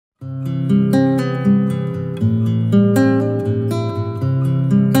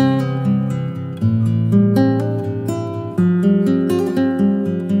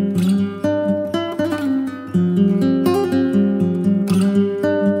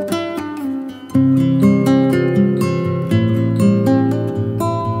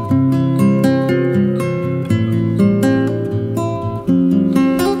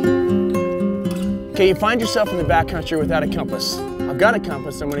Okay, you find yourself in the backcountry without a compass. I've got a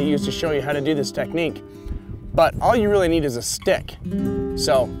compass I'm going to use to show you how to do this technique, but all you really need is a stick.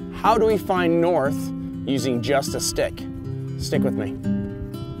 So, how do we find north using just a stick? Stick with me.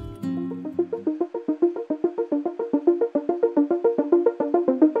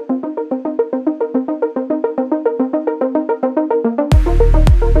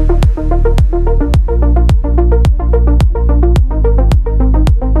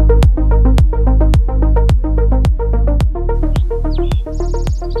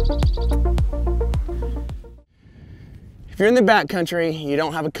 If you're in the backcountry, you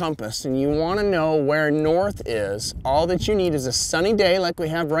don't have a compass, and you want to know where north is, all that you need is a sunny day like we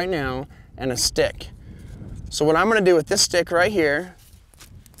have right now and a stick. So what I'm going to do with this stick right here,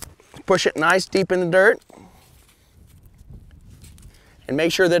 push it nice deep in the dirt and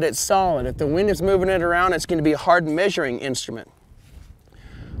make sure that it's solid. If the wind is moving it around, it's going to be a hard measuring instrument.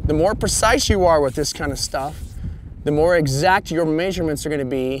 The more precise you are with this kind of stuff, the more exact your measurements are going to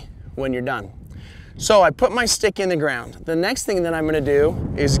be when you're done. So I put my stick in the ground. The next thing that I'm going to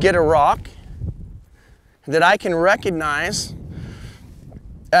do is get a rock that I can recognize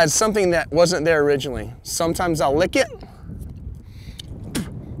as something that wasn't there originally. Sometimes I'll lick it.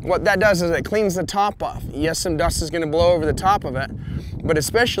 What that does is it cleans the top off. Yes, some dust is going to blow over the top of it, but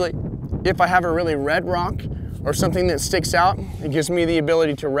especially if I have a really red rock or something that sticks out, it gives me the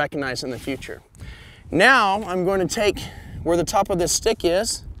ability to recognize in the future. Now I'm going to take where the top of this stick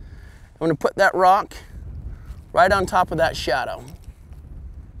is. I'm going to put that rock right on top of that shadow.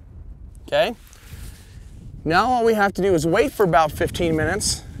 Okay? Now all we have to do is wait for about 15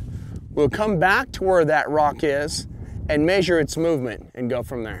 minutes. We'll come back to where that rock is and measure its movement and go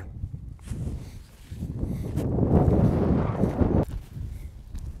from there.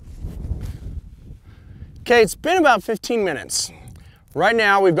 Okay, it's been about 15 minutes. Right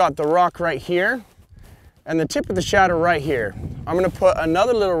now we've got the rock right here and the tip of the shadow right here. I'm going to put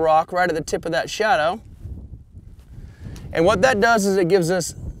another little rock right at the tip of that shadow. And what that does is it gives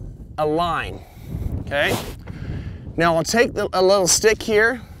us a line. Okay? Now I'll take a little stick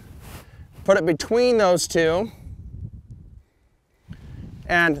here, put it between those two,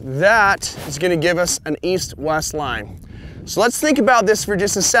 and that is going to give us an east-west line. So let's think about this for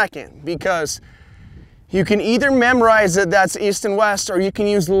just a second, because you can either memorize that that's east and west, or you can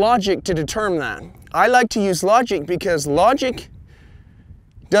use logic to determine that. I like to use logic because logic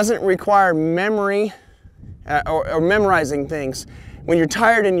doesn't require memory or memorizing things. When you're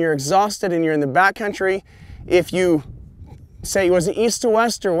tired and you're exhausted and you're in the backcountry, if you say, was it east to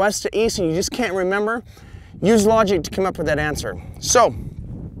west or west to east and you just can't remember, use logic to come up with that answer. So,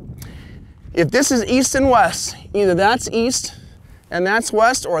 if this is east and west, either that's east and that's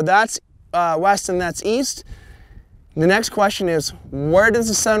west, or that's west and that's east. The next question is, where does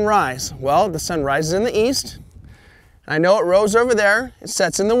the sun rise? Well, the sun rises in the east. I know it rose over there. It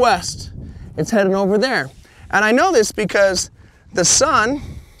sets in the west. It's heading over there. And I know this because the sun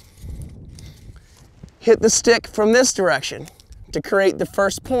hit the stick from this direction to create the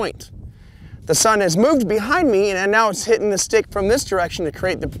first point. The sun has moved behind me, and now it's hitting the stick from this direction to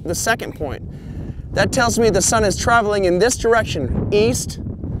create the second point. That tells me the sun is traveling in this direction, east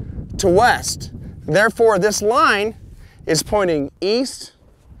to west. Therefore, this line is pointing east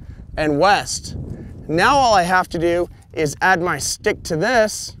and west. Now all I have to do is add my stick to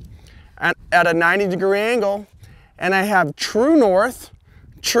this at a 90-degree angle, and I have true north,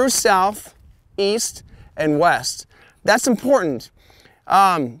 true south, east, and west. That's important.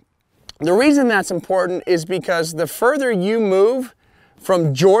 The reason that's important is because the further you move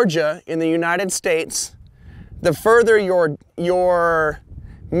from Georgia in the United States, the further your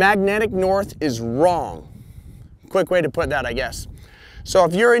magnetic north is wrong. Quick way to put that, I guess. So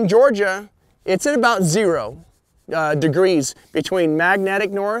if you're in Georgia, it's at about 0 degrees between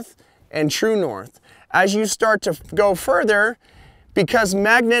magnetic north and true north. As you start to go further, because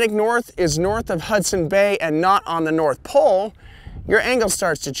magnetic north is north of Hudson Bay and not on the North Pole, your angle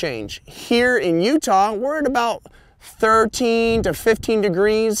starts to change. Here in Utah, we're at about 13 to 15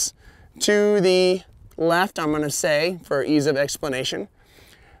 degrees to the left, I'm going to say, for ease of explanation.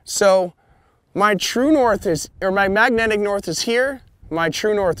 So my true north is, or my magnetic north is here, my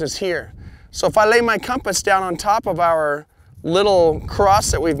true north is here. So if I lay my compass down on top of our little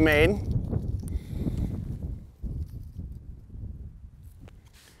cross that we've made,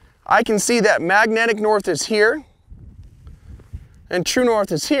 I can see that magnetic north is here and true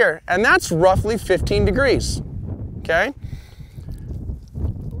north is here, and that's roughly 15 degrees, okay?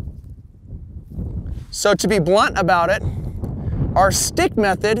 So to be blunt about it, our stick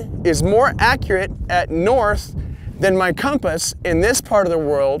method is more accurate at north than my compass in this part of the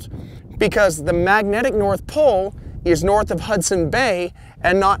world because the magnetic North Pole is north of Hudson Bay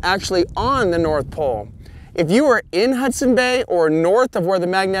and not actually on the North Pole. If you were in Hudson Bay or north of where the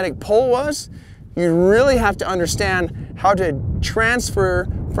magnetic pole was, you really have to understand how to transfer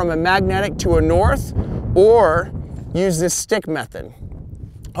from a magnetic to a north or use this stick method.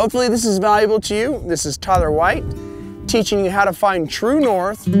 Hopefully this is valuable to you. This is Tyler White, teaching you how to find true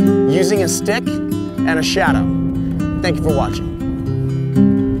north using a stick and a shadow. Thank you for watching.